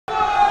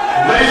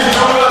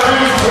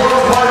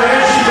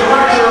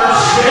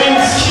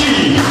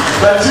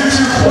that due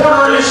to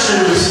border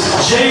issues,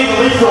 Jade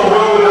Lethal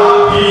will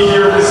not be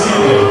here this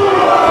evening.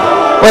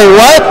 Wait,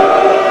 what?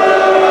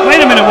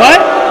 Wait a minute,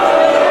 what?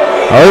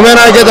 Oh, we might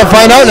not get to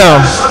find out now.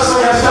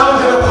 Wrestling has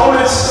found an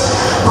opponent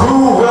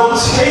who will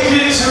take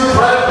it to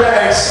Brent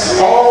Banks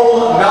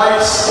all night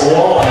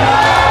long.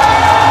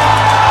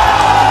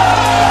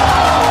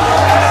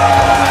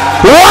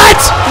 What?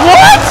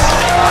 What?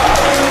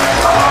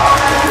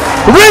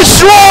 Rich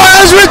Swann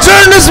has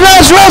returned to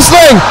Smash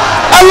Wrestling!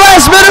 A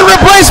last-minute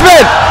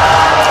replacement!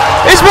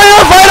 He's been on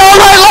a fight all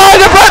night long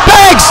to Brent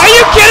Banks! Are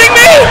you kidding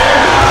me?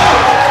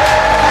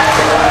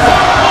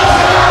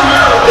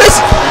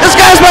 This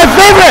guy's my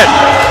favorite!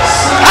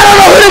 I don't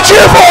know who to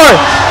cheer for!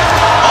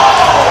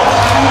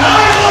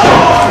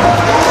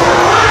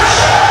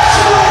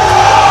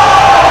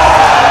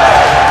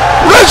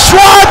 Rich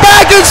Swann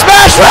back in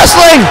Smash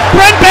Wrestling!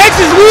 Brent Banks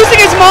is losing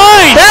his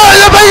mind! They are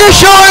the biggest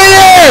show in the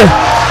year!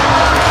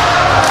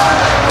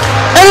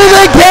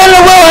 Anything can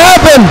and will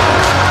happen!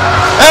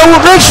 And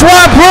Rich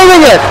Swann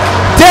proving it!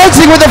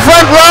 Dancing with the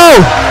front row!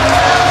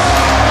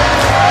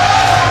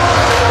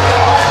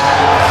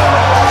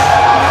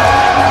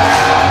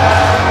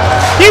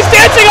 He's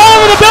dancing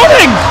all over the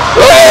building!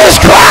 Look at this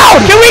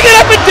crowd! Can we get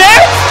up and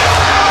dance?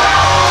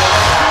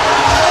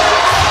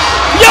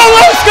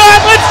 YOLO, Scott,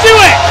 let's do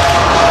it!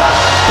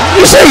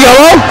 You say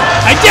YOLO?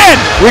 I did!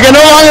 We can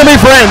no longer be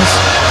friends.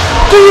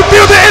 Do you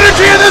feel the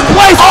energy in this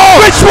place? Oh,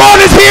 Rich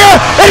Swann is here,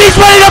 and he's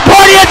ready to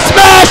party and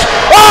smash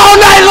all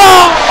night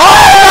long!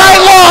 All night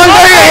long!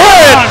 Do you hear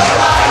it?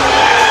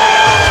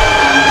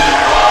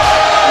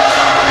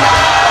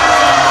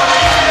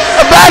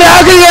 About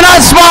how can you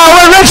not smile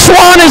when Rich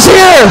Swann is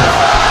here?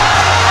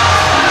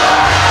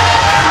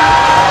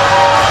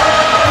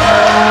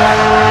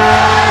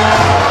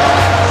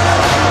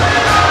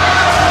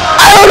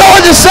 I don't know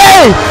what to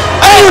say.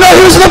 I don't even know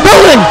who's in the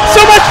building.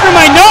 So much for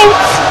my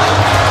notes.